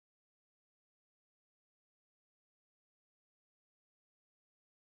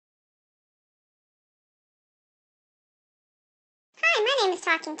name is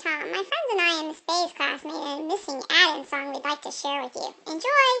Talking Tom. My friends and I in the Space class made a Missing Addend song we'd like to share with you. Enjoy!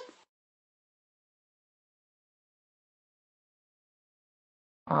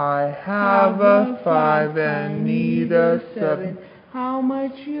 I have a 5 and need a 7. How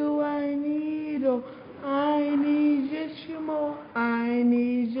much do I need? Oh, I need just a more. I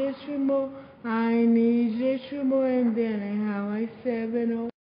need just a more. I need just a more. And then I have my 7. Oh.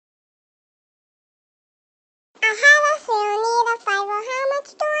 I have a 4, need a 5. Well, how much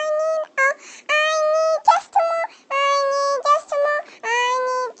do I need? Oh, I need just a more. I need just a more. I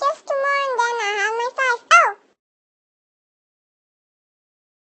need just a more. And then I have my 5.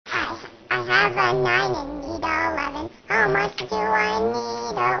 Oh! I have a 9 and need a 11. How much do I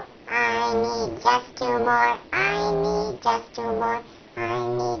need? Oh, I need just 2 more. I need just 2 more. I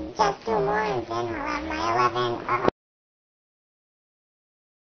need just 2 more. And then I'll have my 11. Oh.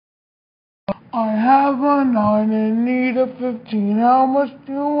 I have a 9 and need a 15. How much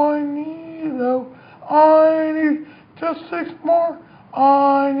do I need? Oh, I need just 6 more.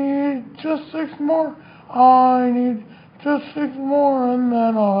 I need just 6 more. I need just 6 more, and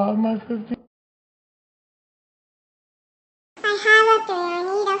then I'll have my 15. I have a 3, I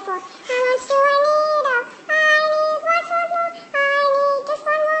need a 4. How much do I need? Oh, I need one more. I need just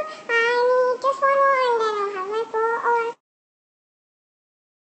 1 more. I need just 1 more, and then I'll have my 4. Or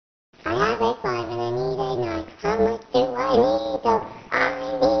I have a 5 and I need a 9. How much do I need? Oh, I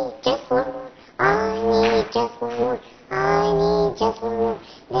need just 1 more. I need just 1 more. I need just 1 more.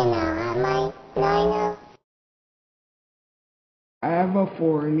 Then I'll have my 9. Oh. I have a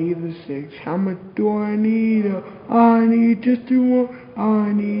 4 and need a 6. How much do I need? I need just 2 more.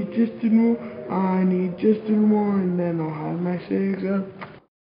 I need just 2 more. I need just 2 more, and then I'll have my 6.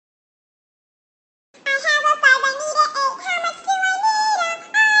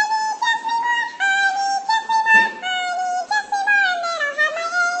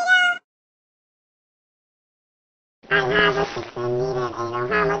 I have a 6 and need an 8. Oh,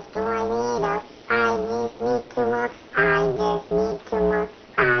 how much do I need? Oh, I just need 2 more. I just need 2 more.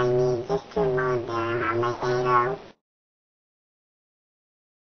 I need just 2 more. Then I'll have my 8. Oh.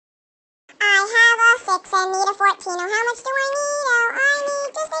 I have a 6 and need a 14. Oh, how much do I need? Oh, I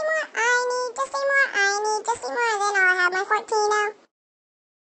need just 8 more. I need just 8 more. I need just 8 more. Then I'll have my 14. Oh.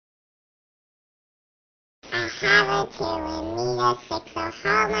 I have a 2 and need a 6. Oh,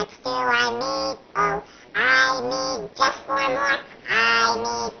 how much do I need? Oh, I need just 4 more. I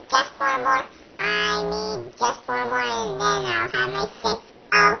need just 4 more. I need just 4 more, and then I'll have my 6.